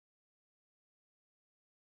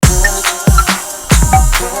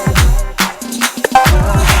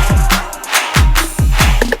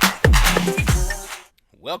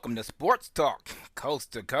Welcome to Sports Talk,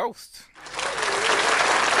 Coast to Coast.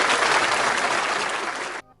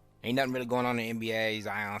 Ain't nothing really going on in the NBA.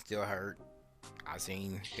 Zion still hurt. I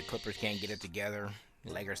seen the Clippers can't get it together.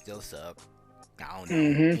 The Lakers still suck. I don't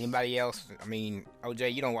know. Anybody else? I mean,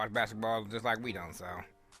 OJ, you don't watch basketball just like we don't, so.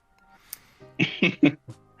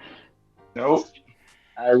 Nope,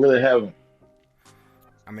 I really haven't.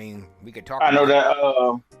 I mean, we could talk I know about.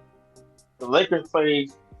 that the Lakers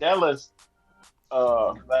played Dallas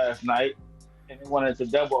last night, and they went into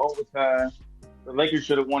double overtime. The Lakers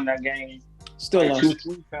should have won that game Still like two, lost.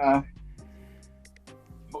 3 times,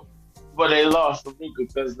 but they lost to Luka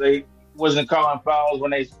because they wasn't calling fouls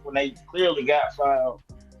when they clearly got fouled.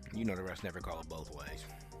 You know the refs never call it both ways.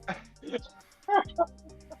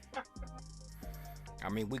 I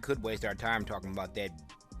mean, we could waste our time talking about that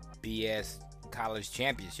BS college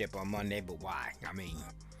championship on Monday, but why? I mean,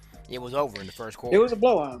 it was over in the first quarter. It was a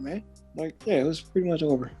blowout, man. It was pretty much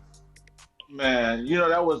over. Man, you know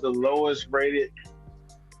that was the lowest rated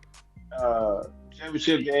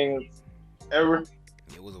championship game ever.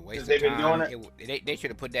 It was a waste They've of been time. doing They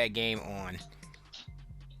should have put that game on.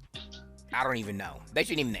 I don't even know. They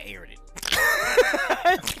shouldn't even have aired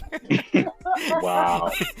it.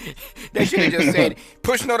 Wow. They should have just said,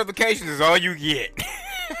 push notifications is all you get.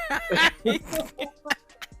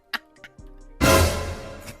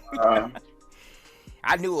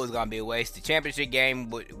 I knew it was going to be a waste. The championship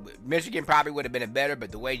game, Michigan probably would have been better,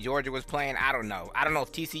 but the way Georgia was playing, I don't know. I don't know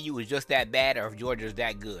if TCU was just that bad or if Georgia's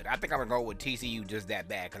that good. I think I'm going to go with TCU just that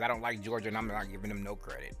bad because I don't like Georgia and I'm not giving them no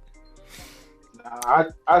credit. I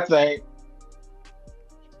think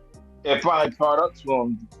it finally caught up to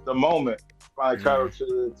them. The moment finally caught up to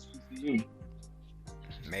the TCU.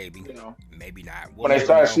 Maybe, maybe not. When they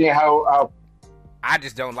started seeing how I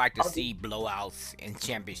just don't like to see blowouts in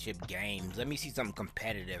championship games. Let me see something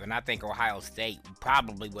competitive, and I think Ohio State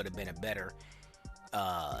probably would have been a better,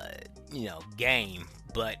 game.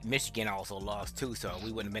 But Michigan also lost too, so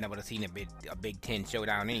we wouldn't have been able to see a Big Ten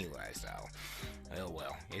showdown anyway. So, oh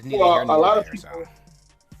well. It's neither here nor there.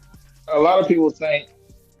 A lot of people think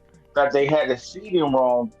that they had the seeding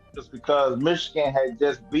wrong just because Michigan had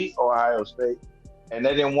just beat Ohio State, and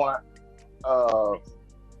they didn't want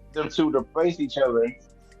them two to face each other.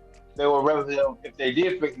 They would rather them, if they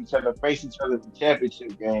did face each other in the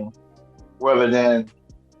championship game, rather than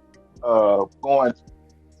going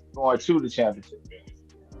to the championship game.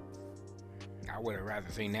 I would have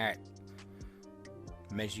rather seen that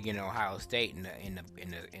Michigan and Ohio State in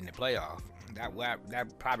the playoff.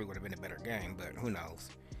 That probably would have been a better game, but who knows?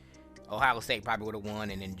 Ohio State probably would have won,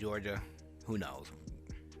 and then Georgia, who knows?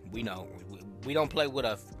 We know we don't play with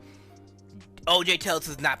a. OJ tells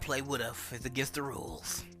us not play with us. It's against the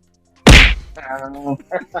rules.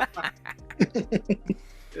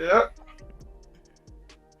 Yeah.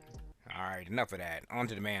 All right, enough of that. On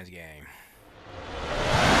to the man's game.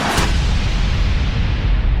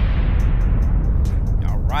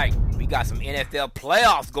 All right, we got some NFL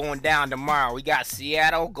playoffs going down tomorrow. We got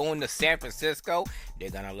Seattle going to San Francisco.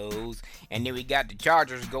 They're going to lose. And then we got the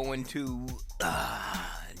Chargers going to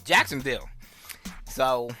Jacksonville.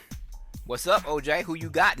 So, what's up, OJ? Who you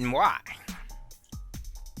got and why?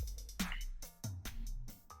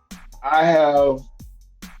 I have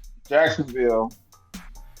Jacksonville.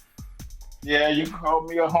 Yeah, you can call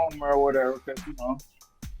me a homer or whatever, because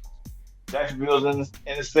Jacksonville's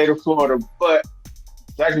in the state of Florida, but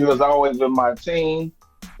Jacksonville's always been my team.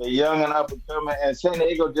 They're young and up and coming, and San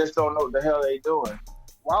Diego just don't know what the hell they're doing.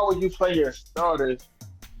 Why would you play your starters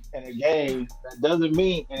in a game that doesn't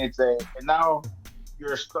mean anything, and now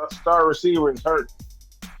your star receiver is hurt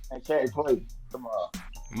and can't play tomorrow?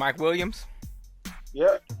 Mike Williams?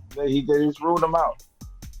 Yep, they just ruled him out.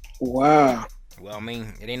 Wow. Well, I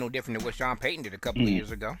mean, it ain't no different than what Sean Payton did a couple of years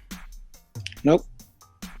ago. Nope.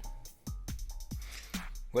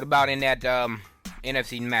 What about in that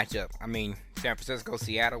NFC matchup? I mean, San Francisco,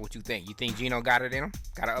 Seattle, what you think? You think Geno got it in him?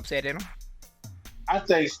 Got an upset in him? I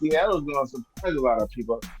think Seattle's going to surprise a lot of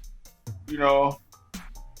people. You got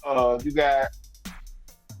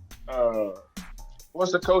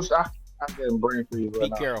what's the coach? I'm getting brain for you right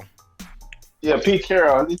Pete now. Carroll. Yeah, Pete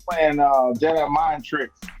Carroll. He's playing Jedi mind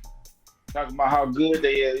tricks, talking about how good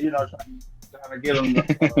they is. Trying to get them.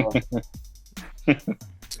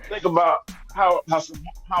 Think about how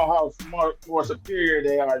smart, more superior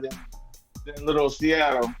they are than little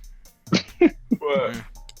Seattle. But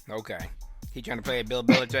okay, he trying to play a Bill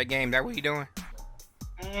Belichick game. That what he doing?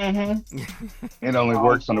 It only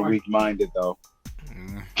works on the weak-minded, though.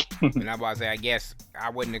 And I'm about to say, I guess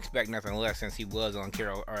I wouldn't expect nothing less since he was on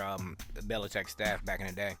Carroll or Belichick's staff back in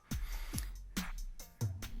the day.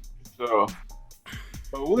 So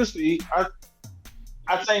but we'll see.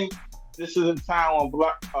 I think this is a time when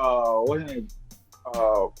what's his name,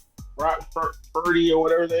 Brock Purdy or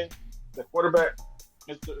whatever they, the quarterback,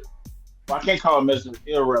 Mister. Well, I can't call him Mister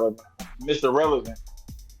Irrelevant, Mister Relevant,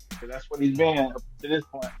 because that's what he's been up to this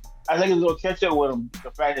point. I think it's gonna catch up with him.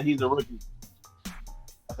 The fact that he's a rookie.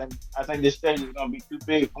 I think this stage is gonna be too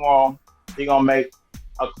big for him. He's gonna make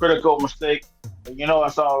a critical mistake. But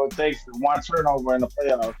that's all it takes is one turnover in the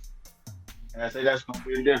playoffs. And I say that's gonna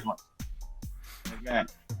be the difference. Again.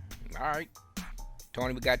 All right,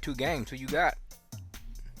 Tony, we got 2 games. Who you got?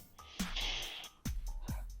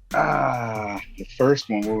 The first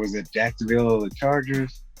one, what was it? Jacksonville or the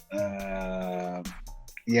Chargers?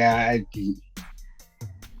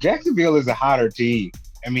 Jacksonville is a hotter team.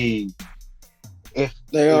 I mean, if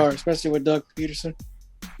They are, especially with Doug Peterson.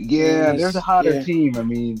 yeah, Yes, there's a hotter yeah. team. I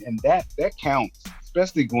mean, and that counts,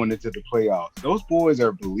 especially going into the playoffs. Those boys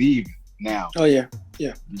are believing now. Oh yeah,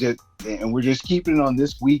 And we're just keeping it on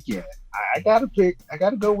this weekend. I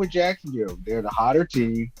gotta go with Jacksonville. They're the hotter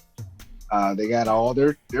team. They got all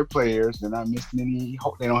their players. They're not missing any.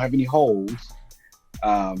 They don't have any holes.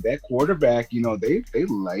 That quarterback,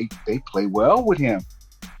 they play well with him.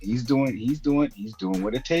 He's doing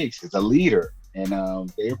what it takes. He's a leader, and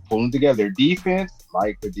they're pulling together. Their defense,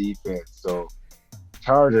 like the defense. So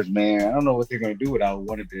Chargers, man, I don't know what they're gonna do without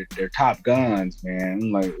one of their top guns, man.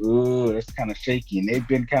 I'm like, ooh, that's kind of shaky, and they've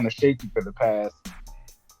been kind of shaky for the past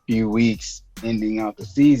few weeks, ending out the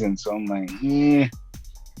season. So I'm like,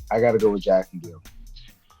 I got to go with Jacksonville.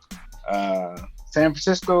 San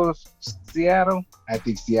Francisco, Seattle. I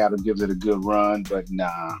think Seattle gives it a good run, but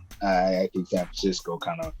nah, I think San Francisco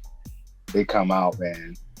they come out,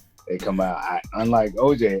 man. They come out. Unlike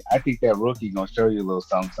OJ, I think that rookie gonna show you a little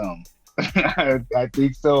something. I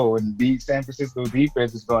think so. And the San Francisco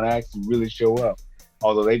defense is gonna actually really show up.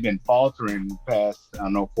 Although they've been faltering the past,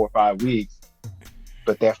 4 or 5 weeks.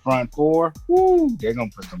 But that front four, they're gonna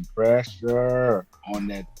put some pressure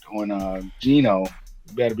on Geno.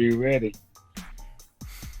 You better be ready.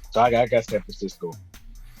 So I got San Francisco.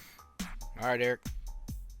 All right, Eric.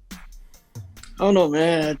 I don't know,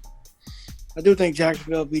 man. I do think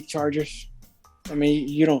Jacksonville beat Chargers. I mean,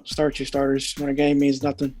 you don't start your starters when a game means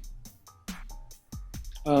nothing.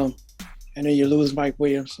 And then you lose Mike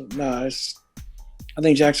Williams. I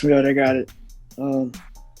think Jacksonville, they got it.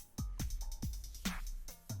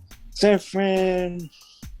 San Fran,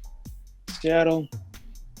 Seattle.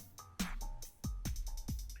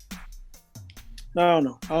 No, I don't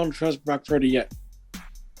know. I don't trust Brock Purdy yet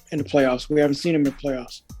in the playoffs. We haven't seen him in the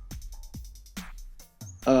playoffs.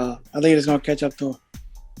 I think it's going to catch up to him.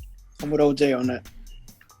 I'm with OJ on that.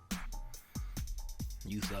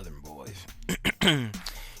 You Southern boys. I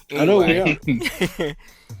know we are.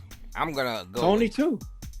 I'm gonna go. Tony too.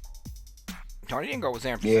 Tony didn't go with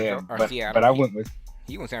San Francisco or Seattle. But I went with.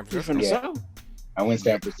 He went San He's Francisco. from the Yeah. South. I went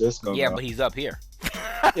San Francisco. Yeah, though. but he's up here.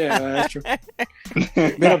 Yeah, that's true.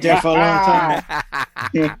 Been up there for a long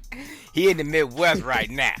time. He in the Midwest right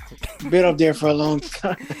now. Been up there for a long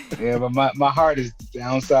time. Yeah, but my heart is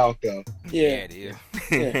down south though. Yeah. it is.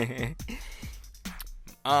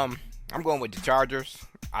 I'm going with the Chargers.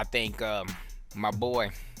 I think my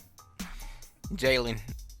boy Justin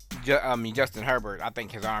Herbert. I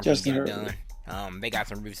think his arms can get it done. They got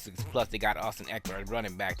some receivers. Plus, they got Austin Eckler as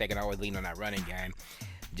running back. They can always lean on that running game.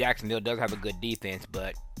 Jacksonville does have a good defense,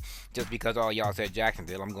 but just because all y'all said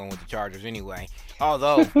Jacksonville, I'm going with the Chargers anyway.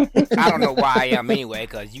 Although, I don't know why I am anyway,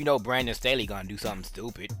 because Brandon Staley going to do something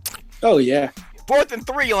stupid. Oh, yeah. 4th and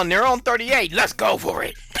 3 on their own 38. Let's go for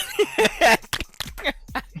it.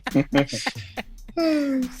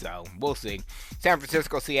 So, we'll see. San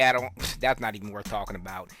Francisco, Seattle, that's not even worth talking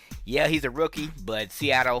about. Yeah, he's a rookie, but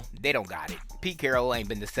Seattle, they don't got it. Pete Carroll ain't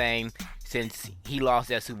been the same since he lost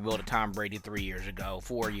that Super Bowl to Tom Brady 3 years ago,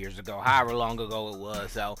 4 years ago, however long ago it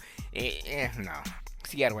was. So, no.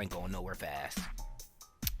 Seattle ain't going nowhere fast.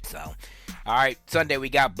 So, all right, Sunday we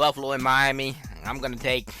got Buffalo and Miami. I'm going to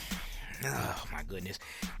take, oh my goodness.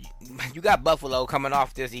 You got Buffalo coming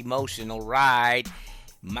off this emotional ride.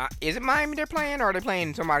 Is it Miami they're playing, or are they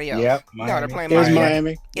playing somebody else? Yep, No, they're playing There's Miami.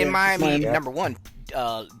 Miami. In Yeah, Miami, it's number one,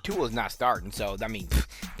 Tua's not starting. So I mean,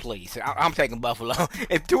 please, I'm taking Buffalo.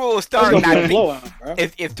 If Tua was That's starting, gonna be a I'd think, blowout, bro.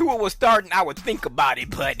 if Tua was starting, I would think about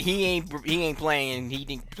it. But he ain't playing. He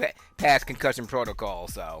didn't pass concussion protocol.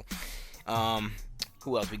 So,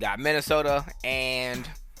 who else we got? Minnesota and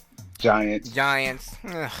Giants.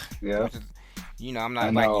 Ugh, Yeah. I'm not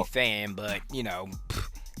a Vikings fan, but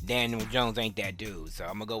Daniel Jones ain't that dude. So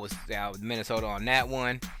I'm gonna go with Minnesota on that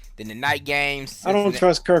one. Then the night games. I don't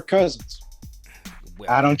trust Kirk Cousins.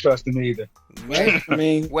 I don't trust him either. Right? I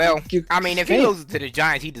mean, if he loses to the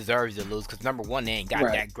Giants, he deserves to lose because number one, they ain't got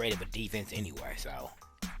Right. that great of a defense anyway. So,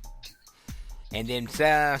 and then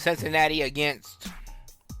Cincinnati against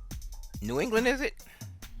New England, is it?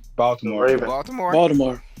 Baltimore. Ravens.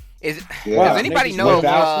 Baltimore. Is Yeah. does anybody know?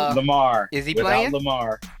 Without Lamar. Is he Without playing?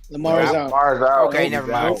 Lamar. Lamar is out. Lamar's out. Okay, He's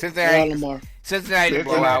never out. mind. Without Cincinnati Lamar. to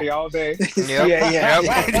blow out. Cincinnati all day. Yep. Yeah.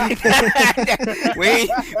 Yep. we ain't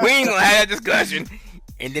gonna have that discussion.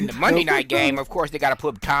 And then the Monday night game, of course, they got to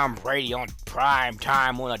put Tom Brady on prime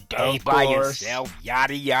time on a day Of by course. himself.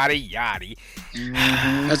 Yada yada yada.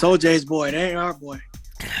 That's OJ's boy. That ain't our boy.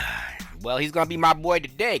 Well, he's gonna be my boy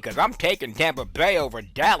today because I'm taking Tampa Bay over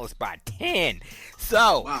Dallas by 10.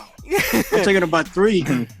 So, Wow. I'm taking about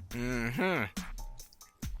 3.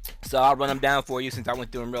 So I'll run them down for you since I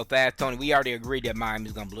went through them real fast. Tony, we already agreed that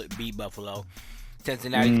Miami's gonna beat Buffalo.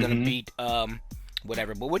 Cincinnati's gonna beat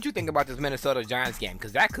whatever. But what you think about this Minnesota Giants game?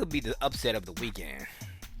 Because that could be the upset of the weekend.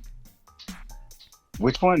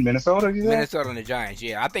 Which one? Minnesota? You said? Minnesota and the Giants.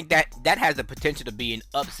 Yeah, I think that has the potential to be an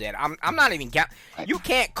upset. I'm not even count. You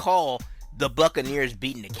can't call the Buccaneers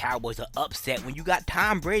beating the Cowboys an upset when you got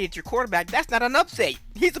Tom Brady at your quarterback. That's not an upset.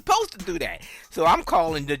 He's supposed to do that. So I'm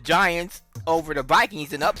calling the Giants over the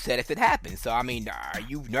Vikings an upset if it happens. So I mean, are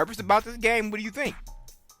you nervous about this game? What do you think?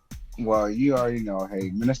 Well, you already know. Hey,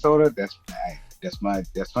 Minnesota. That's my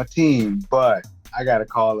team. But I gotta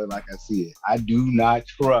call it like I see it. I do not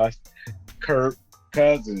trust Kirk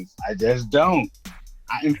Cousins. I just don't.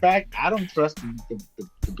 In fact, I don't trust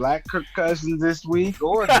the black Kirk Cousins this week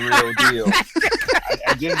or the real deal.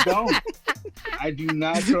 I just don't. I do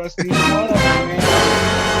not trust either one of them, man.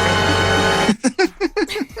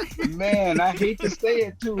 Man, I hate to say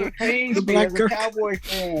it too. It pains The me black as a Kirk. Cowboy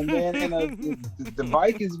fan, man. And the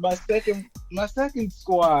Vikings my second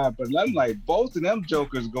squad, but I'm like both of them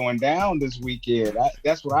jokers going down this weekend.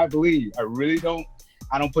 That's what I believe. I really don't.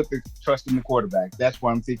 I don't put the trust in the quarterback. That's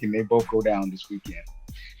why I'm thinking they both go down this weekend.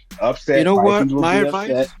 Upset. You know what? Vikings will My be advice?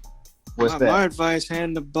 upset. What's that? My advice: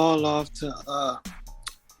 hand the ball off to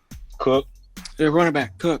Cook. the running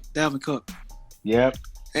back, Dalvin Cook. Yep.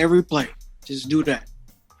 Every play, just do that.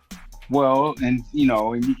 Well, and you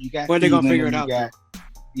got. When they gonna Thielen figure and it you out?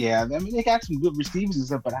 Yeah, I mean they got some good receivers and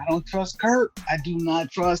stuff, but I don't trust Kirk. I do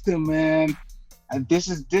not trust him, man. And this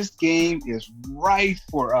game is ripe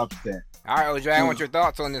for upset. All right, OJ, I want your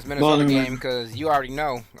thoughts on this Minnesota Balling game because you already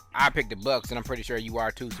know I picked the Bucks, and I'm pretty sure you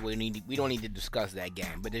are too. So we don't need to discuss that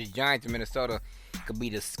game. But the Giants and Minnesota could be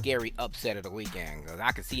the scary upset of the weekend because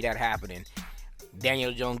I could see that happening.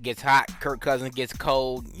 Daniel Jones gets hot, Kirk Cousins gets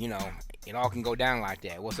cold. It all can go down like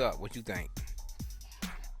that. What's up? What you think?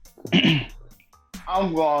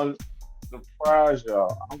 I'm going to surprise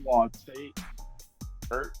y'all. I'm going to take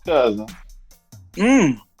Kirk Cousins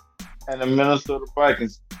and the Minnesota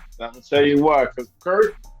Vikings. I'm going to tell you why. Because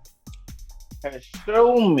Kirk has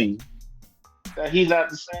shown me that he's not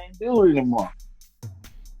the same dude anymore.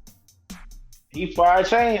 He 5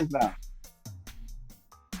 chains now.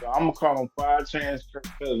 So I'm going to call him 5 chains Kirk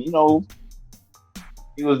Cousins.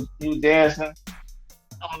 He was dancing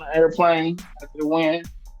on the airplane after the win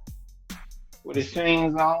with his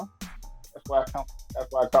chains on. That's why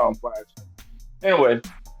I call him 5 chains. Anyway,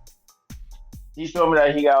 he showed me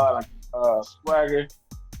that he got a lot of swagger,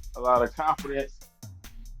 a lot of confidence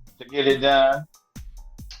to get it done.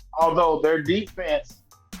 Although their defense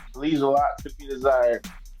leaves a lot to be desired.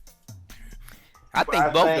 I But think I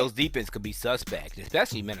both think- those defense could be suspect,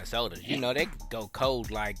 especially Minnesota. They go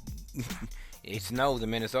cold like it snows in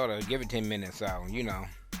Minnesota. Give it 10 minutes, so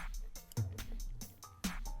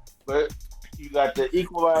But you got the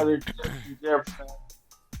equalizer, Justin Jefferson.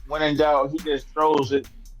 When in doubt, he just throws it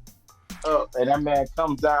up, and that man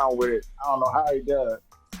comes down with it. I don't know how he does,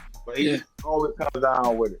 but he just always comes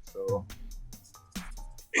down with it. So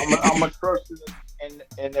I'm gonna trust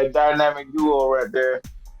in that dynamic duo right there,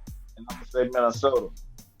 and I'm gonna say Minnesota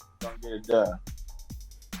gonna get it done.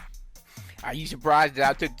 Are you surprised that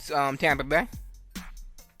I took Tampa Bay?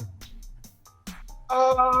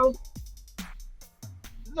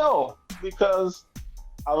 No, because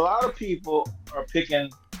a lot of people are picking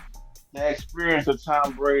the experience of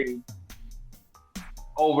Tom Brady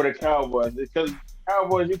over the Cowboys because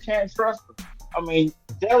Cowboys you can't trust them. I mean,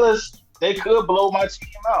 Dallas they could blow my team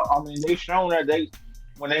out. I mean, they've shown that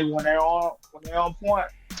when they're on point,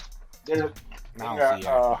 they're I don't see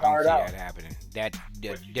hard out. that happening.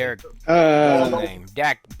 Derek, what's Uh, his name?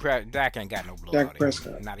 Dak ain't got no blowout. Dak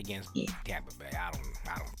Prescott. Not against Yeah. Tampa Bay.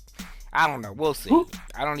 I don't know. We'll see.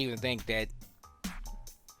 I don't even think that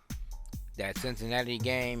Cincinnati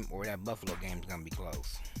game or that Buffalo game is gonna be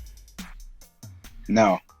close.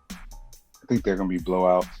 No. I think they're gonna be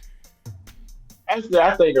blowouts. Actually,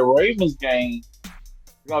 I think the Ravens game is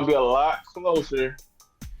gonna be a lot closer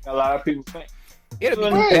than a lot of people think. It'll be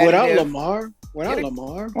What? Without competitive. Lamar, It'll-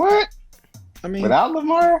 Lamar, What? I mean, Without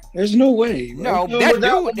Lamar? there's no way. Bro. No, Dude, that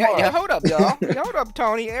without dude. Lamar. Hold up, y'all. Hold up,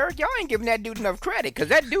 Tony, Eric. Y'all ain't giving that dude enough credit because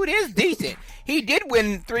that dude is decent. He did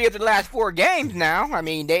win 3 of the last 4 games. Now, I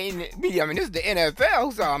mean, this is the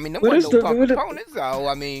NFL, so I mean, there What wasn't is no the- punk what- opponents. So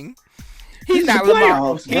I mean, This he's is not the Lamar.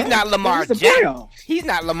 playoffs, He's man. not Lamar This is the Jackson. playoffs. He's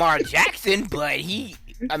not Lamar Jackson, but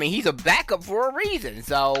he's a backup for a reason.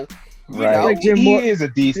 So you Right. know, Like Jim he Moore- is a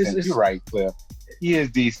decent. This is- You're right, Cliff. He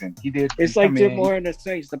is decent. He did. It's like come Jim in Moore in the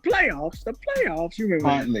Saints. The playoffs. You remember?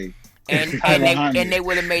 that? Huntley. and Huntley. they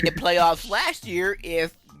would have made the playoffs last year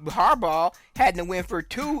if Harbaugh hadn't win for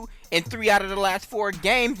 2 and 3 out of the last 4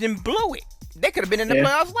 games and blew it. They could have been in the Yeah.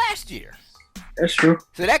 playoffs last year. That's true.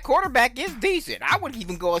 So that quarterback is decent. I would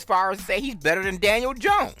even go as far as to say he's better than Daniel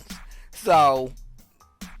Jones. So,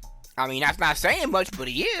 I mean, that's not saying much, but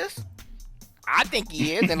he is. I think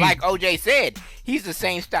he is. And like OJ said, he's the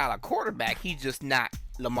same style of quarterback. He's just not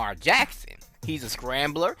Lamar Jackson. He's a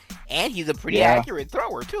scrambler, and he's a pretty Yeah. accurate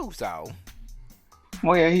thrower, too. So,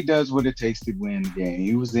 Well, yeah, he does what it takes to win the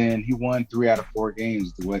game. He won 3 out of 4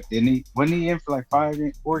 games. What didn't he? Wasn't he in for like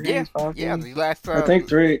 4 games? 5 yeah, games? the last, I think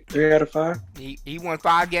three out of 5. he won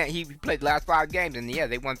 5 games. He played the last 5 games, and yeah,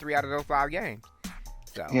 they won 3 out of those 5 games.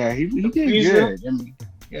 So, Yeah, he did He's good. I mean,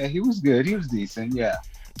 yeah, he was good. He was decent. Yeah.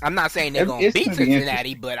 I'm not saying they're going to It's beat gonna be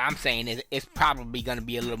Cincinnati, but I'm saying it's probably going to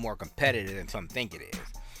be a little more competitive than some think it is.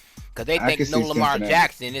 Because they I think can no see Lamar Cincinnati.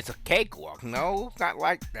 Jackson, it's a cakewalk. No, it's not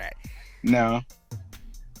like that. No,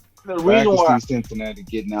 The but I reason can why see Cincinnati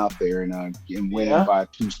getting out there and winning Yeah. by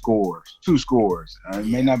 2 scores. 2 scores. It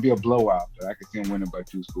may not be a blowout, but I can see him winning by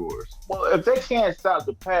 2 scores. Well, if they can't stop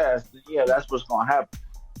the pass, then yeah, that's what's going to happen.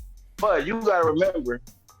 But you got to remember,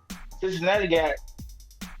 Cincinnati got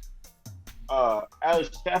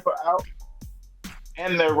Alex Stafford out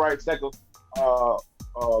and their right tackle,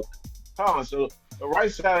 Collins. So the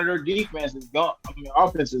right side of their defense is gone. I mean,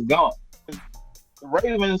 offense is gone. The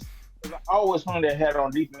Ravens always hung their head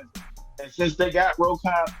on defense. And since they got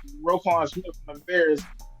Roquan Smith from the Bears,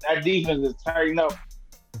 that defense is tightened up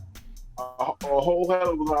a whole hell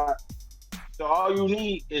of a lot. So all you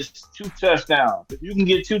need is 2 touchdowns. If you can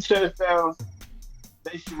get 2 touchdowns,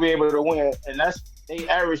 they should be able to win. And they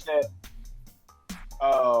average that.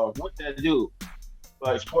 What they do?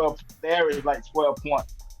 Like 12. They average like 12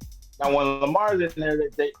 points. Now when Lamar's in there,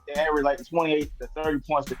 they average like 28 to 30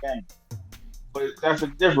 points a game. But that's a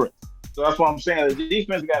difference. So that's what I'm saying. The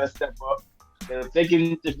defense got to step up. And if they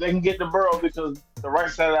can get the Burrow, because the right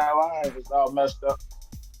side of that line is all messed up,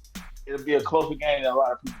 it'll be a closer game than a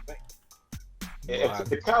lot of people think. If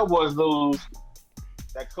the Cowboys lose,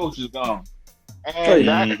 that coach is gone, and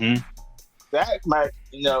that might,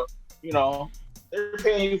 you know, they're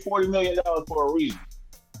paying you $40 million for a reason.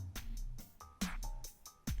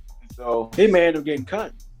 So He may end up getting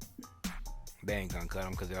cut. They ain't going to cut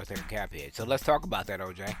him because they'll take a cap hit. So let's talk about that,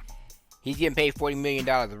 OJ. He's getting paid $40 million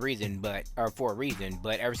for a reason,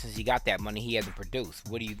 but ever since he got that money, he hasn't produced.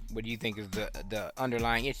 What do you think is the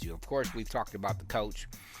underlying issue? Of course, we've talked about the coach,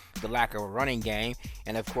 the lack of a running game,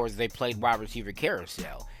 and of course, they played wide receiver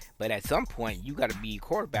carousel. But at some point, you got to be a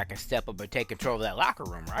quarterback and step up and take control of that locker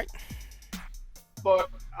room, right?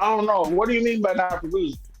 but I don't know. What do you mean by not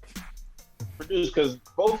produce? Because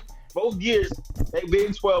both years they've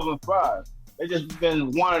been 12-5. They just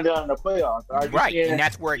been 1 and done in the playoffs. Right, and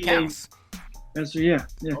that's where it counts. That's yeah.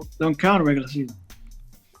 Don't count a regular season.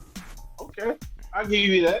 Okay, I'll give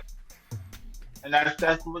you that. And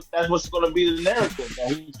that's what's going to be the narrative.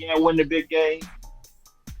 That he can't win the big game.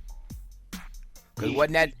 Because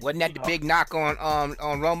wasn't that the big knock on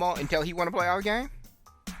Romo until he won a playoff game?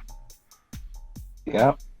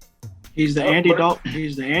 Yep. He's the Andy Dalton.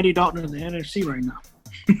 He's the Andy Dalton of the NFC right now.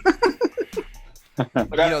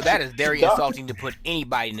 But You know, that is very insulting to put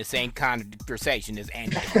anybody in the same conversation as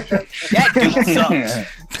Andy. That dude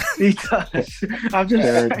sucks. He does. I'm just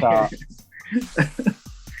Very saying. top.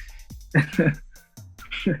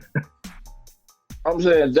 I'm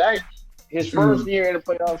saying Dak, his first year in the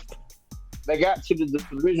playoffs, they got to the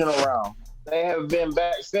divisional round. They haven't been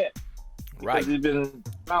back since. Right. Because he's been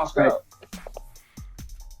bounced Right. out.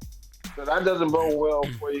 So that doesn't bode well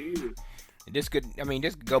for you either. This could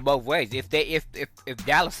go both ways. If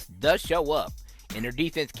Dallas does show up and their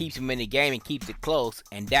defense keeps them in the game and keeps it close,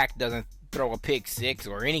 and Dak doesn't throw a pick six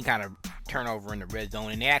or any kind of turnover in the red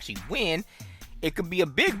zone, and they actually win, it could be a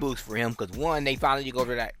big boost for him because one, he'll finally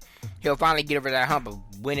get over that hump of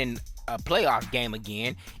winning a playoff game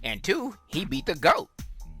again, and two, he beat the GOAT.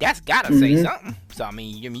 that's gotta say Mhm. something. So I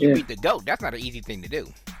mean, you Yeah. beat the GOAT. That's not an easy thing to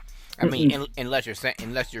do. I mean, unless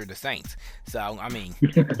you're the Saints. So I mean,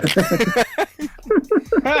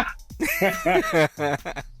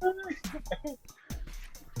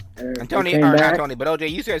 and Tony, or not Tony, but OJ,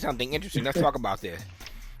 you said something interesting. Let's talk about this.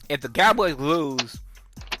 If the Cowboys lose,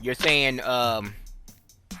 you're saying,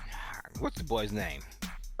 what's the boy's name?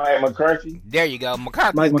 Mike McCarthy. There you go.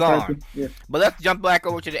 McCarthy's Mike gone. McCarthy. Yeah. But let's jump back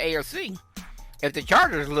over to the AFC. If the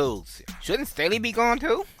Chargers lose, shouldn't Staley be gone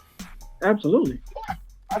too? Absolutely.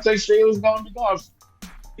 I think Staley's gonna be gone.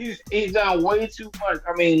 He's done way too much.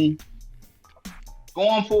 I mean,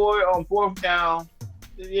 going for it on fourth down.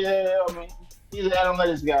 Yeah, I mean, he's an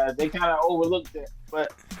analytics guy. They kind of overlooked that.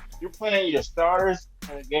 But you're playing your starters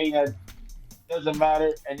in a game that doesn't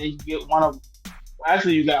matter, and then you get one of.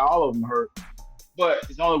 Actually, you got all of them hurt, but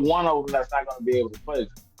it's only one of them that's not going to be able to play.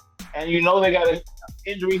 And you know they got an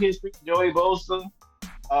injury history. Joey Bosa,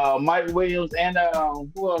 Mike Williams, and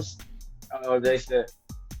who else? They said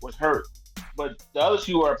was hurt. But the other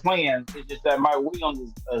two are playing. It's just that Mike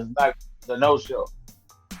Williams is not the no-show.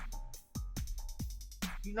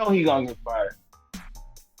 You know he's gonna get fired.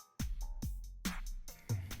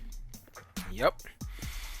 Yep.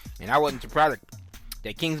 And I wasn't surprised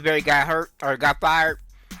that Kingsbury got hurt or got fired.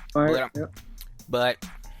 All right. Yep. But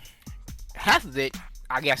half of it,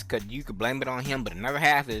 I guess, you could blame it on him. But another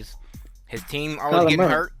half is his team always Kyler getting Murray.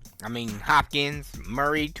 hurt. I mean, Hopkins,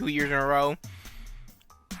 Murray, 2 years in a row.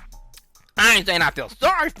 I ain't saying I feel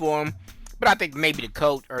sorry for him, but I think maybe the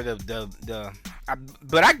coach or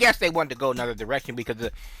but I guess they wanted to go another direction because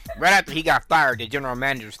right after he got fired, the general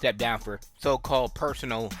manager stepped down for so-called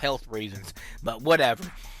personal health reasons. But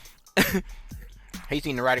whatever. He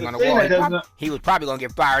seen the writing on the wall. He was probably going to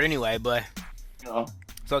get fired anyway, but...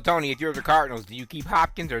 So, Tony, if you're the Cardinals, do you keep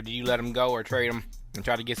Hopkins or do you let him go or trade him and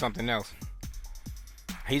try to get something else?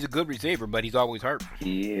 He's a good receiver, but he's always hurt.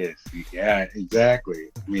 He is. Yeah, exactly.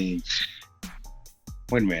 I mean,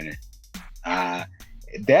 wait a minute.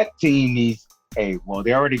 That team needs they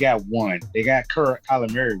already got one. They got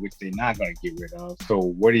Kyler Murray, which they're not going to get rid of. So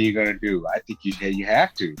what are you going to do? I think you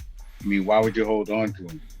have to. I mean, why would you hold on to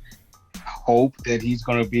him? Hope that he's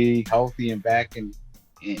going to be healthy and back in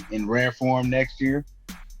rare form next year?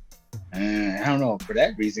 I don't know. For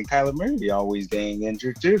that reason, Kyler Murray always getting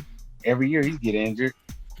injured too. Every year he's getting injured.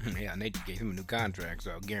 Yeah, and they gave him a new contract,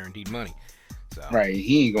 so guaranteed money. So right,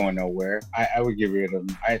 he ain't going nowhere. I would get rid of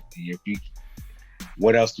him.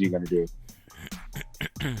 What else are you going to do?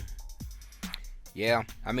 Yeah,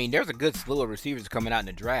 I mean, there's a good slew of receivers coming out in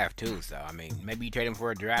the draft too. So I mean, maybe you trade him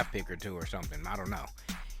for a draft pick or two or something. I don't know.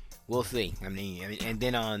 We'll see. I mean, and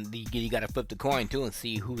then you got to flip the coin too and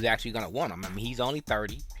see who's actually going to want him. I mean, he's only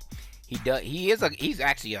 30. He's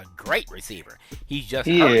actually a great receiver. He's just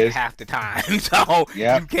hurt half the time, so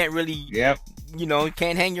you can't really, you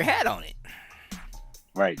can't hang your hat on it.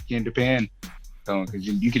 Right, you can depend. Because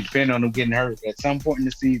you can depend on him getting hurt at some point in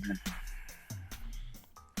the season.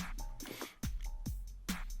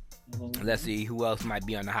 Let's see who else might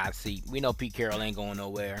be on the hot seat. We know Pete Carroll ain't going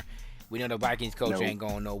nowhere. We know the Vikings coach ain't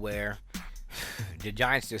going nowhere. The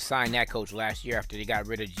Giants just signed that coach last year after they got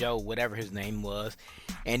rid of Joe, whatever his name was.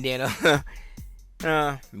 And then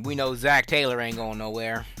we know Zach Taylor ain't going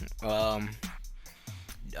nowhere. The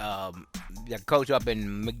coach up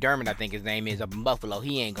in McDermott, I think his name is, up in Buffalo,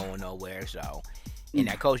 he ain't going nowhere. So, and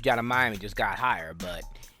that coach down in Miami just got hired. But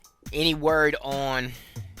any word on...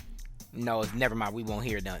 No, it's never mind. We won't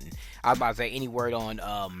hear nothing. I was about to say any word on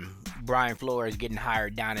Brian Flores getting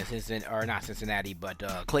hired down in Cincinnati, but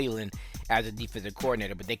Cleveland as a defensive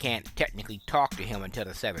coordinator, but they can't technically talk to him until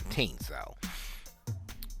the 17th. So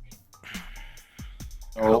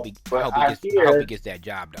I hope he gets that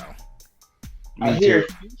job though. I hear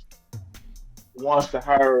Houston wants to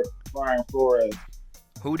hire Brian Flores.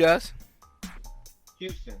 Who does?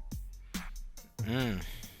 Houston. I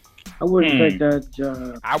wouldn't take that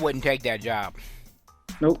job. I wouldn't take that job.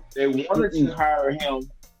 Nope. They wanted to hire him.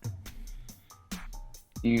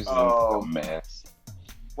 He's a mess.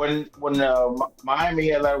 When Miami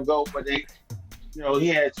had let him go, but they, he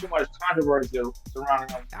had too much controversy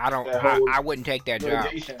surrounding him. I wouldn't take that job.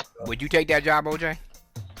 Would you take that job, OJ?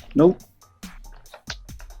 Nope.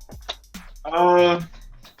 If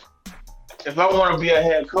I want to be a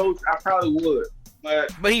head coach, I probably would.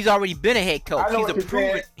 But he's already been a head coach.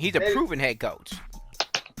 He's a proven head coach.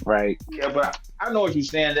 Right. Yeah, but I know what you're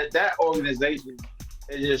saying. That organization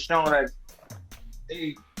is just showing that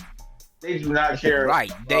they do not care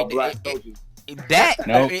about black coaches. And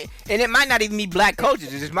it might not even be black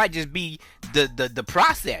coaches. It might just be the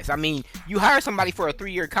process. I mean, you hire somebody for a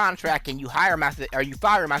 3-year contract and you hire him you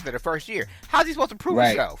fire him after the first year. How's he supposed to prove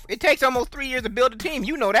himself? It takes almost 3 years to build a team.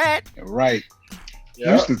 You know that. Right.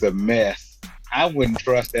 Yeah. Houston's a mess. I wouldn't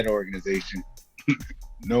trust that organization.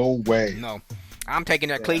 No way. No. I'm taking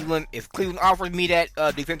that Cleveland. If Cleveland offers me that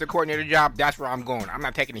defensive coordinator job, that's where I'm going. I'm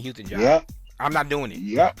not taking the Houston job. Yep. I'm not doing it.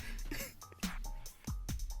 Yep.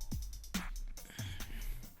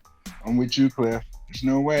 I'm with you, Cliff. There's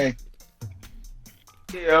no way.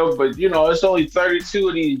 Yeah, but it's only 32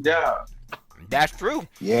 of these jobs. That's true.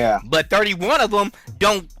 Yeah. But 31 of them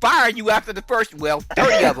don't fire you after the first. Well,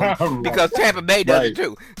 30 of them Right. because Tampa Bay does it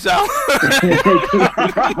too. So.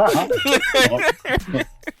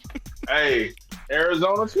 Hey,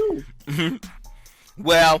 Arizona too.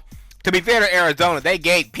 Well, to be fair to Arizona,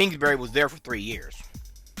 Kingsbury was there for 3 years.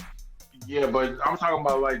 Yeah, but I'm talking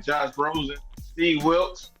about like Josh Rosen, Steve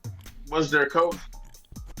Wilkes was their coach.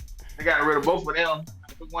 They got rid of both of them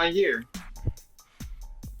for 1 year.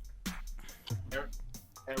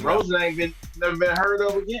 And Rosen never been heard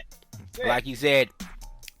of again. Like you said,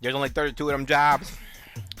 there's only 32 of them jobs,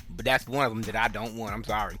 but that's one of them that I don't want. I'm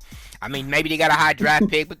sorry. I mean, maybe they got a high draft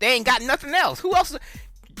pick, but they ain't got nothing else. Who else?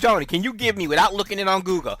 Tony, can you give me, without looking it on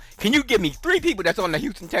Google, can you give me 3 people that's on the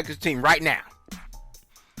Houston Texans team right now?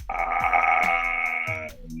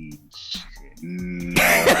 No,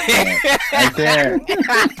 I can't.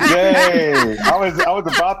 Dang. I was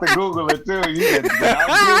about to Google it too. You said,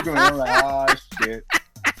 I'm Googling. I'm like, oh shit.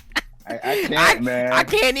 I can't, man. I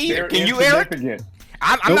can't either. Can you, Eric?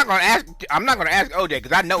 I'm not gonna ask. I'm not gonna ask OJ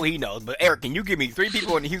because I know he knows. But Eric, can you give me 3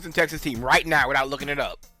 people on the Houston Texans team right now without looking it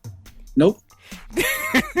up? Nope.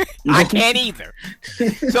 I can't either.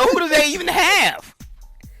 So who do they even have?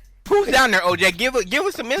 Who's down there, OJ? Give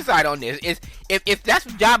us some insight on this. If that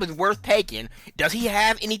job is worth taking, does he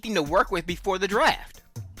have anything to work with before the draft?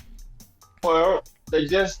 Well, they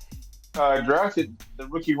just drafted the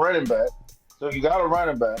rookie running back, so you got a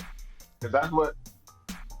running back because that's what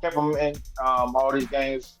kept him in all these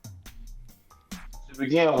games to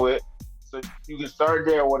begin with. So you can start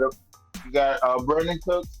there with him. You got Brandon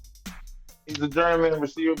Cooks. He's a journeyman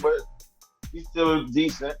receiver, but he's still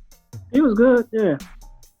decent. He was good, yeah.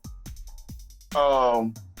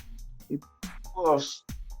 Who else?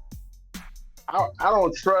 I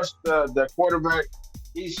don't trust the quarterback.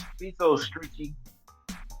 He's so streaky.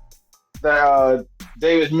 That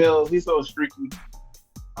Davis Mills, he's so streaky.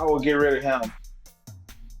 I will get rid of him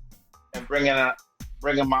and bring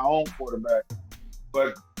in my own quarterback.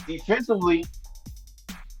 But defensively,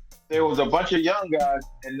 there was a bunch of young guys,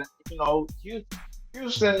 and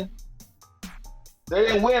Houston, they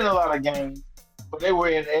didn't win a lot of games, but they were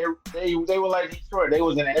in they were like Detroit. They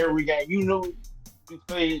was in every game. You knew you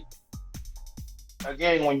played a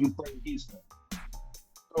game when you played Houston.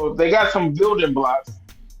 So they got some building blocks.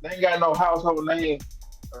 They ain't got no household names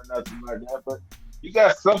or nothing like that, but you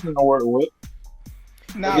got something to work with.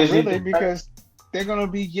 Not really, because they're going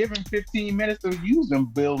to be given 15 minutes to use them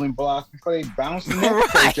building blocks before they bounce the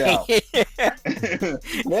next coach out.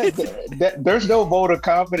 There's no vote of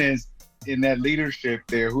confidence in that leadership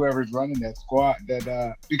there, whoever's running that squad,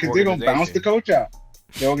 because they're going to bounce the coach out.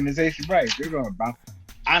 The organization, right. They're going to bounce.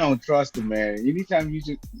 I don't trust them, man. Anytime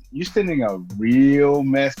you're sending a real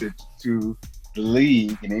message to the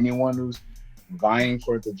league and anyone who's vying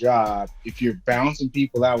for the job, if you're bouncing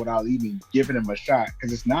people out without even giving them a shot,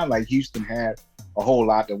 because it's not like Houston had a whole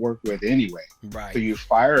lot to work with anyway. Right. So you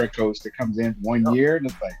fire a coach that comes in 1 year and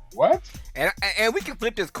it's like, what? And we can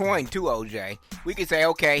flip this coin too, OJ. We can say,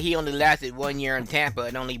 okay, he only lasted 1 year in Tampa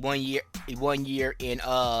and only 1 year in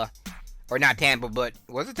or not Tampa, but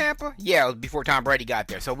was it Tampa? Yeah, it was before Tom Brady got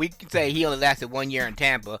there. So we can say he only lasted 1 year in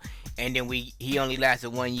Tampa, and then he only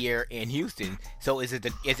lasted 1 year in Houston. So is it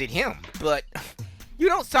him? But you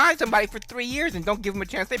don't sign somebody for 3 years and don't give them a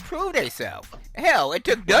chance to prove themselves. Hell, it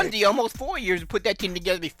took Dundee almost 4 years to put that team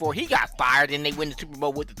together before he got fired, and they win the Super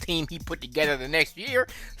Bowl with the team he put together the next year.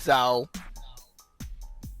 So,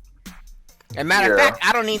 and matter of fact,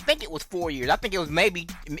 I don't even think it was 4 years. I think it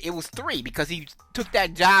was 3, because he took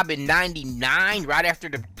that job in '99, right after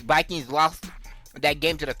the Vikings lost that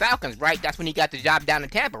game to the Falcons, right? That's when he got the job down in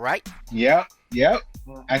Tampa, right? Yep.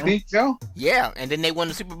 I think so. Yeah, and then they won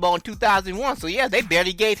the Super Bowl in 2001. So, yeah, they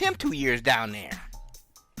barely gave him 2 years down there.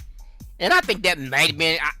 And I think that might have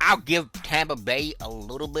been, I'll give Tampa Bay a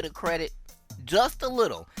little bit of credit. Just a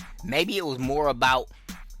little. Maybe it was more about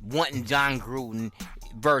wanting John Gruden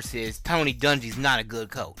versus Tony Dungy's not a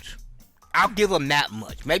good coach. I'll give them that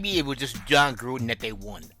much. Maybe it was just John Gruden that they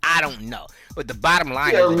wanted. I don't know. But the bottom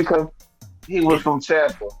line is, because he was from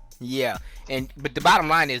Tampa. Yeah, but the bottom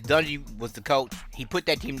line is Dungy was the coach. He put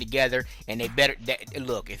that team together, and they better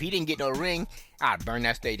look. If he didn't get no ring, I'd burn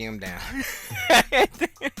that stadium down.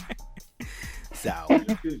 So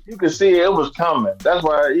You could see it was coming. That's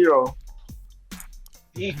why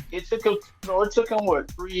it took him. It took him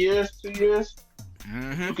what 3 years, 2 years.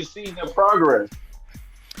 hmm You could see the progress.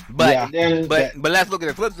 but Yeah. And then but let's look at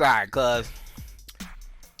the flip side, because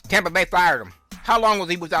Tampa Bay fired him. How long was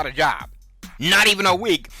he without a job? Not even a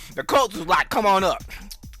week. The coach was like, "Come on up.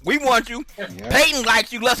 We want you. Yeah. Peyton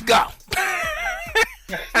likes you. Let's go."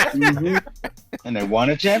 Mhm. And they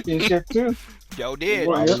won a championship too. Joe did.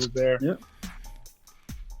 Well, While yep. he was there. Yep.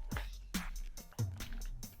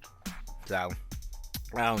 So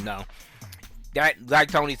I don't know. That,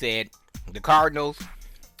 like Tony said, the Cardinals.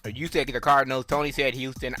 Or you said the Cardinals. Tony said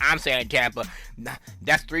Houston. I'm saying Tampa.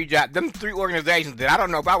 That's 3 jobs. Them 3 organizations that I don't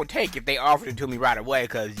know if I would take if they offered it to me right away,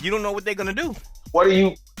 because you don't know what they're gonna do. what do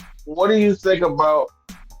you think about?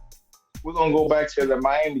 We're gonna go back to the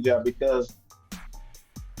Miami job because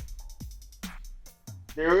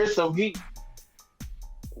there is some heat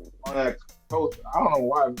on that coach. I don't know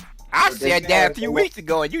why. I But they said that a had few some- weeks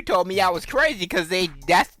ago, and you told me I was crazy because he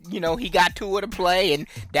got 2 of the play, and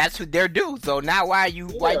that's what they're due. So now why you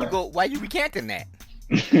recanting that?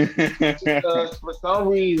 Because for some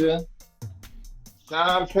reason,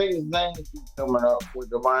 Sean Payton's name keeps coming up with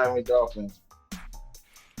the Miami Dolphins,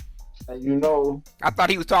 and I thought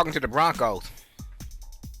he was talking to the Broncos.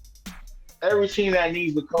 every team that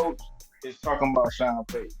needs a coach is talking about Sean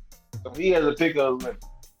Payton. So he has a pick of the list.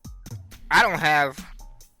 I don't have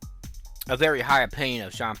a very high opinion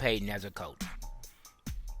of Sean Payton as a coach.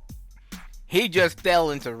 He just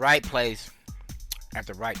fell into the right place at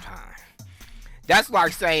the right time. That's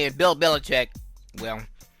like saying Bill Belichick. Well,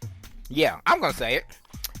 yeah, I'm gonna say it.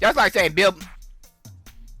 That's like saying Bill.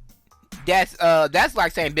 That's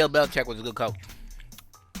like saying Bill Belichick was a good coach.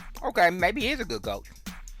 Okay, maybe he is a good coach.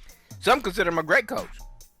 Some consider him a great coach,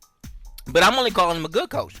 but I'm only calling him a good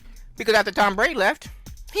coach because after Tom Brady left,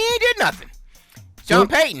 he ain't did nothing. Sean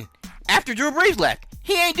Payton, after Drew Brees left,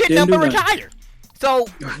 he ain't did Didn't nothing but do nothing. retire. So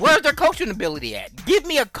where's their coaching ability at? Give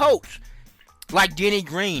me a coach like Denny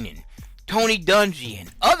Green and Tony Dungy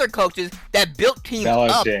and other coaches that built teams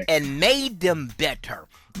up Belichick. and made them better,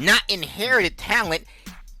 not inherited talent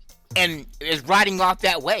and is riding off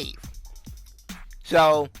that wave.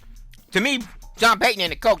 So, to me, Sean Payton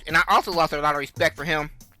ain't a coach, and I also lost a lot of respect for him.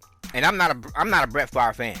 And I'm not a Brett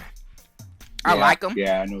Favre fan. I like him.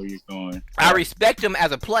 Yeah, I know where you're going. I respect him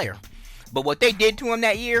as a player. But what they did to him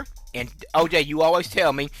that year, and OJ, you always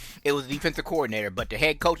tell me it was the defensive coordinator, but the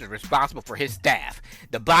head coach is responsible for his staff.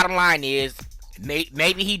 The bottom line is,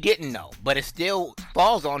 maybe he didn't know, but it still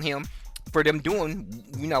falls on him for them doing,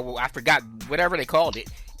 I forgot whatever they called it.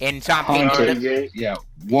 And Sean Payton. Hunter, Yeah,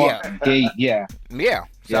 Gate. Yeah, Yeah.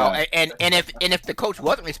 So Yeah. and if the coach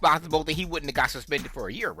wasn't responsible, then he wouldn't have got suspended for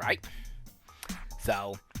a year, right?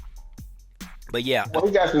 So, but yeah, well,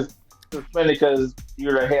 he got suspended because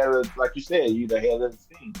you're the head of, like you said, you're the head of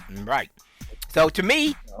the team. right. So to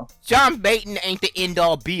me, Yeah. Sean Payton ain't the end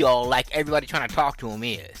all be all like everybody trying to talk to him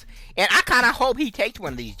is, and I kind of hope he takes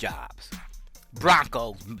one of these jobs,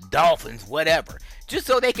 Broncos, Dolphins, whatever, just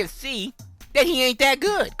so they can see that he ain't that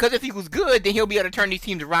good. Because if he was good, then he'll be able to turn these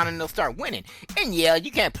teams around and they'll start winning. And yeah,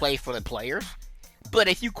 you can't play for the players. But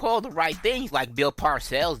if you call the right things like Bill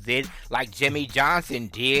Parcells did, like Jimmy Johnson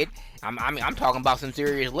did, I'm talking about some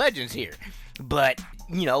serious legends here. But,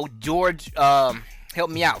 George, help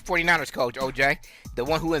me out, 49ers coach, OJ, the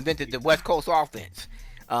one who invented the West Coast offense.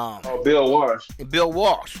 Oh, Bill Walsh. Bill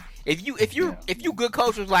Walsh. If you good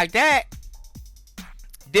coaches like that,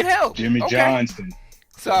 then hell, Jimmy okay. Johnson.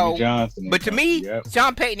 So, Jimmy Johnson. but to me, Yep.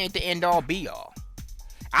 Sean Payton ain't the end all be all.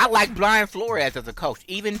 I like Brian Flores as a coach,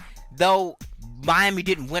 even though Miami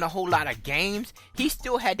didn't win a whole lot of games. He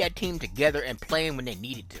still had that team together and playing when they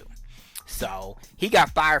needed to. So he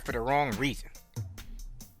got fired for the wrong reason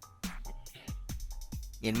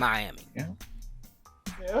in Miami.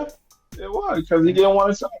 Yeah, it was because he didn't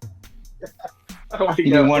want to sign. He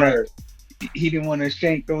didn't want to. He didn't want to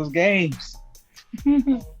shank those games. He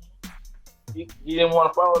didn't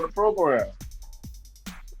want to follow the program.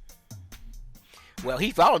 Well,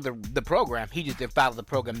 he followed the program. He just didn't follow the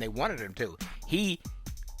program they wanted him to. He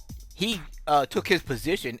took his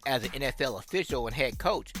position as an NFL official and head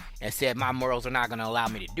coach and said, my morals are not going to allow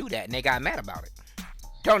me to do that. And they got mad about it.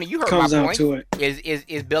 Tony, you heard Comes my down point. to it.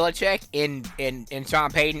 Is Belichick and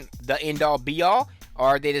Sean Payton the end-all, be-all? Or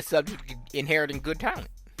are they the subject of inheriting good talent?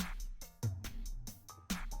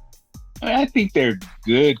 I think they're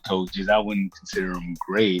good coaches. I wouldn't consider them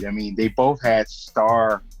great. I mean, they both had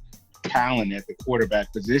star talent at the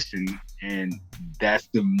quarterback position, and that's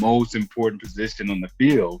the most important position on the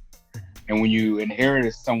field. And when you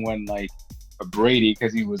inherited someone like a Brady,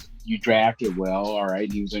 because you drafted well, all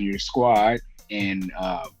right, he was on your squad, and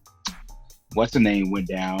what's the name went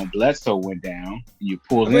down, Bledsoe went down, and you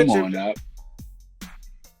pulled him on up.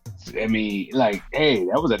 I mean, like, hey,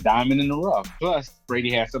 that was a diamond in the rough. Plus,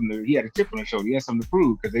 Brady had he had a chip on his shoulder. He had something to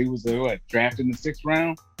prove because they was drafted in the 6th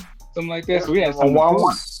round, something like that. So he had something to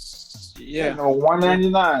prove. Yeah, no,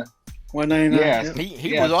 199. 199. Yeah,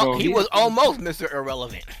 he was almost Mr.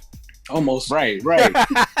 Irrelevant. Almost. Right.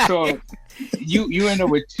 So you end up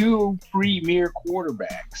with 2 premier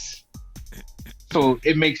quarterbacks. So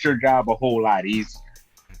it makes your job a whole lot easier.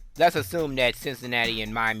 Let's assume that Cincinnati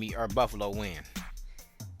and Miami or Buffalo win.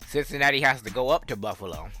 Cincinnati has to go up to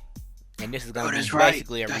Buffalo, and this is going to be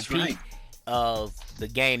basically a repeat of the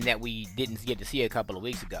game that we didn't get to see a couple of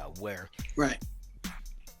weeks ago, where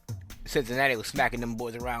Cincinnati was smacking them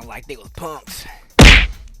boys around like they was punks.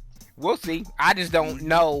 We'll see. I just don't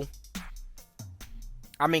know.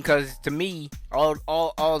 I mean, because to me,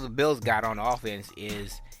 all the Bills got on offense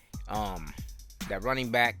is that running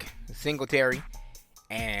back Singletary,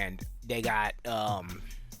 and they got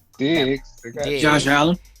Diggs. Josh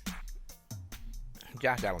Allen.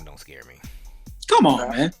 Josh Allen don't scare me. Come on,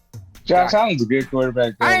 man. Josh Allen's a good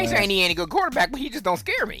quarterback. I ain't saying he ain't a good quarterback, but he just don't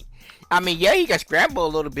scare me. I mean, yeah, he can scramble a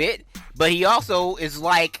little bit, but he also is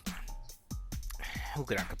like, who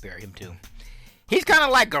could I compare him to? He's kind of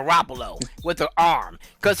like Garoppolo with an arm,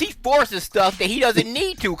 because he forces stuff that he doesn't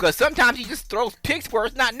need to, because sometimes he just throws picks where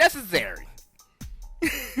it's not necessary.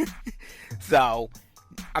 So,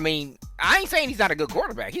 I mean, I ain't saying he's not a good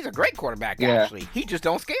quarterback. He's a great quarterback, actually. He just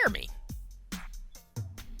don't scare me.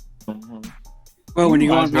 Well, when you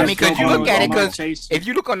go, because you look at it, because if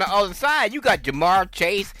you look on the other side, you got Jamar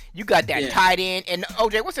Chase, you got that tight end, and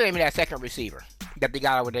OJ, what's the name of that second receiver that they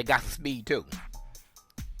got over there? Got some speed too.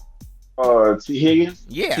 T. Higgins.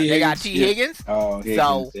 Yeah, they got T. Higgins. Oh, Higgins,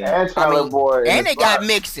 so and Tyler Boyd, and they got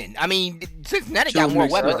Mixon. I mean, Cincinnati got more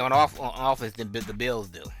weapons on offense than the Bills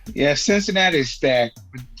do. Yeah, Cincinnati's stacked.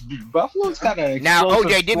 Buffalo's got a now.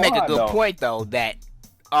 OJ did make a good point though that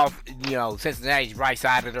Cincinnati's right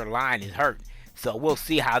side of their line is hurt. So we'll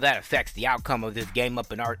see how that affects the outcome of this game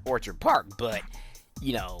up in Orchard Park. But,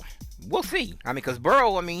 we'll see. I mean, because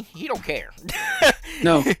Burrow, he don't care.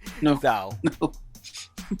 No. So. No.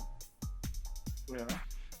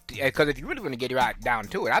 Because if you're really going to get right down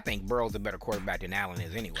to it, I think Burrow's a better quarterback than Allen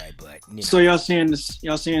is anyway. But So y'all seeing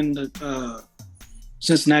the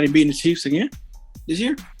Cincinnati beating the Chiefs again this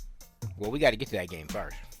year? Well, we got to get to that game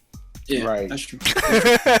first. Yeah, right. That's true.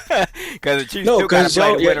 Because the Chiefs still got to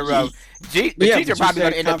play the winner of. The Chiefs are probably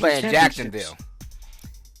going to end up playing Jacksonville.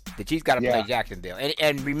 The Chiefs got to play Jacksonville.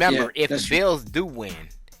 And remember, if the Bills do win,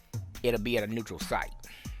 it'll be at a neutral site.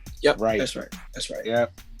 Yep, right. That's right.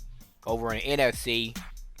 Yep. Over in NFC,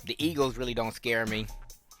 the Eagles really don't scare me.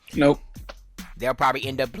 Nope. They'll probably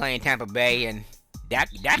end up playing Tampa Bay, and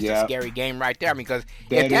that's a scary game right there. Because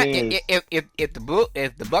if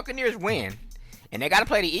the Buccaneers win, and they got to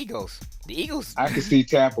play the Eagles. I can see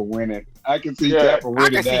Tampa winning. Tampa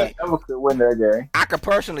winning that. Tampa could win that game. I could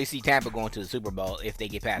personally see Tampa going to the Super Bowl if they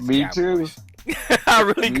get past Me the Cowboys. too. I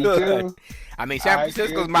really could. Too. I mean, San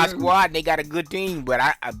Francisco's my squad, and they got a good team. But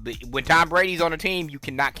when Tom Brady's on the team, you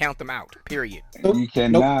cannot count them out. Period. Nope. You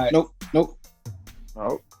cannot. Nope.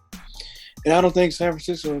 And I don't think San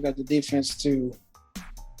Francisco got the defense to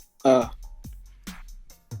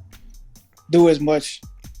do as much.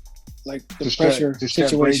 Like the pressure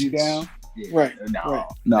situation down. Yeah. Right.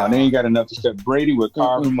 No, they ain't got enough to step. Brady would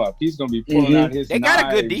carve him up. He's gonna be pulling out his. They got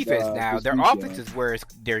a good knives, defense now. Their weekend. offense is where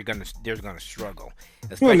they're gonna struggle.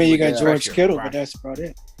 Well, I mean, you got George Kittle, but that's about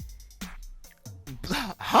it.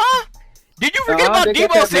 Huh? Did you forget about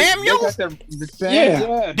Deebo Samuel?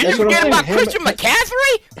 Yeah. Did you forget about Christian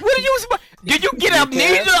McCaffrey? What did you? Did you get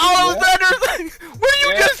amnesia all of a sudden? What did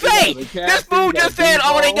you just say? This fool just said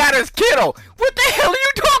all they got is Kittle. What the hell are you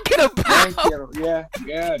talking about?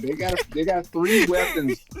 Yeah. They got 3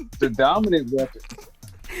 weapons, the dominant weapons.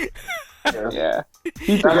 Yeah.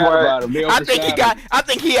 He forgot about him. I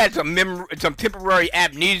think he had some temporary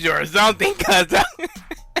amnesia or something. Cause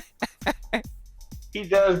he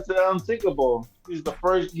does the unthinkable. He's the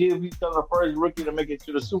first rookie to make it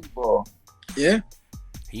to the Super Bowl. Yeah.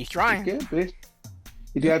 He's trying. He could, bitch.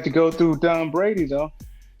 He'd have to go through Tom Brady though.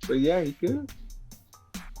 So yeah, he could.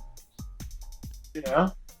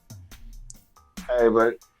 Yeah. Hey,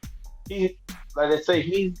 but he, like they say,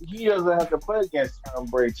 he doesn't have to play against Tom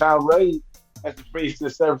Brady. Tom Brady has to face the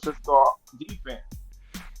San Francisco defense.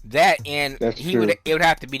 That and That's he true. would. It would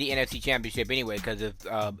have to be the NFC Championship anyway, because if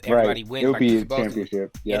everybody Right. wins It'll like be they're a supposed to,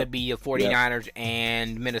 championship. Yeah. it'll be the 49ers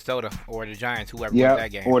and Minnesota or the Giants, whoever wins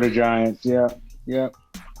that Yeah. game. Or the Giants. Yeah. Yeah.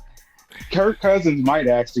 Kirk Cousins might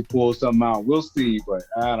actually pull something out. We'll see, but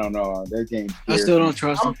I don't know. That game's I scary. still don't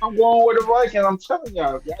trust him. I'm going with the Vikings. I'm telling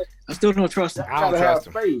y'all, guys, I still don't trust him. I don't gotta have trust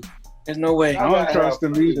him. faith. There's no way. I don't trust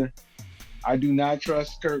him either. I do not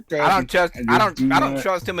trust Kirk Cousins. I don't trust. and I just don't. do I don't not-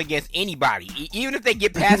 trust him against anybody. Even if they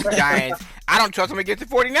get past the Giants, I don't trust him against the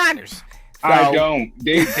 49ers. I So- don't.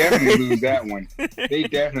 They definitely lose that one. They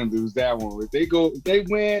definitely lose that one. If they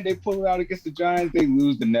win, they pull it out against the Giants, they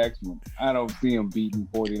lose the next one. I don't see them beating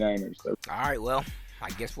 49ers. So. All right. Well, I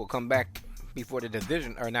guess we'll come back before the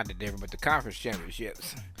division, or not the division, but the conference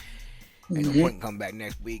championships. Ain't no point in come back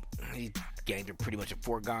next week. These games are pretty much a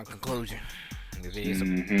foregone conclusion.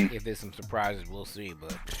 If there's some surprises, we'll see,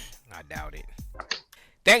 but I doubt it.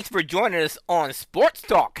 Thanks for joining us on Sports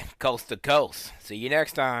Talk Coast to Coast. See you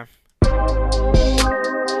next time.